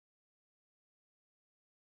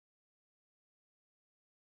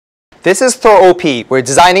This is THOR OP. We're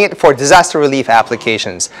designing it for disaster relief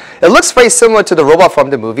applications. It looks very similar to the robot from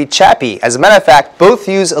the movie Chappie. As a matter of fact, both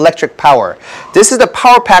use electric power. This is the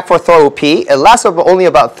power pack for THOR OP. It lasts only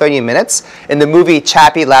about 30 minutes. In the movie,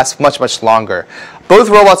 Chappie lasts much longer. Both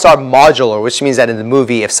robots are modular, which means that in the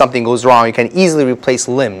movie, if something goes wrong, you can easily replace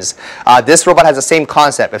limbs. This robot has the same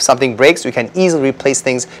concept. If something breaks, we can easily replace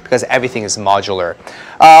things because everything is modular.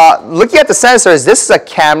 Looking at the sensors, this is a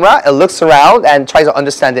camera. It looks around and tries to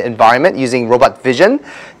understand the environment using robot vision.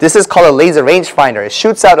 This is called a laser rangefinder. It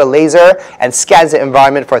shoots out a laser and scans the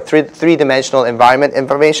environment for three-dimensional environment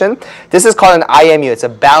information. This is called an IMU. It's a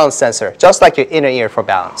balance sensor, just like your inner ear for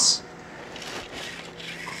balance.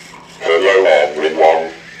 Hello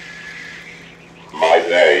everyone, my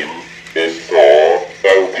name is THOR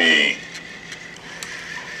OP.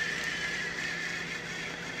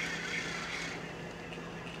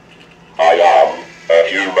 I am a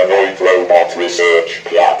humanoid robot research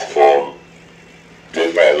platform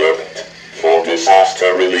developed for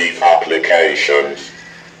disaster relief applications.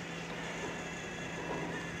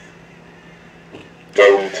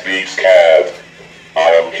 Don't be scared, I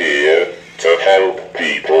am here to help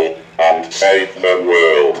people and save the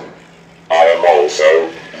world. I am also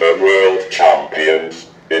the world champions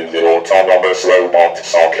in the autonomous robot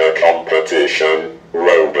soccer competition,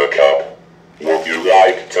 Robocup. Would you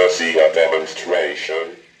like to see a demonstration?